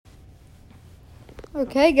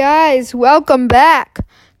Okay, guys, welcome back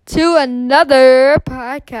to another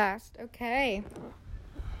podcast. Okay.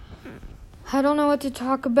 I don't know what to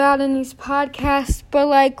talk about in these podcasts, but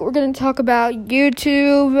we're going to talk about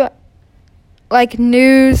YouTube,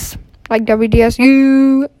 news,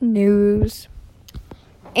 WDSU news.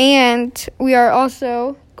 And we are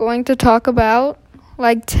also going to talk about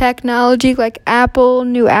technology, Apple,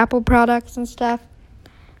 new Apple products and stuff.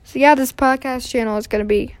 So yeah, this podcast channel is going to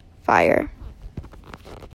be fire.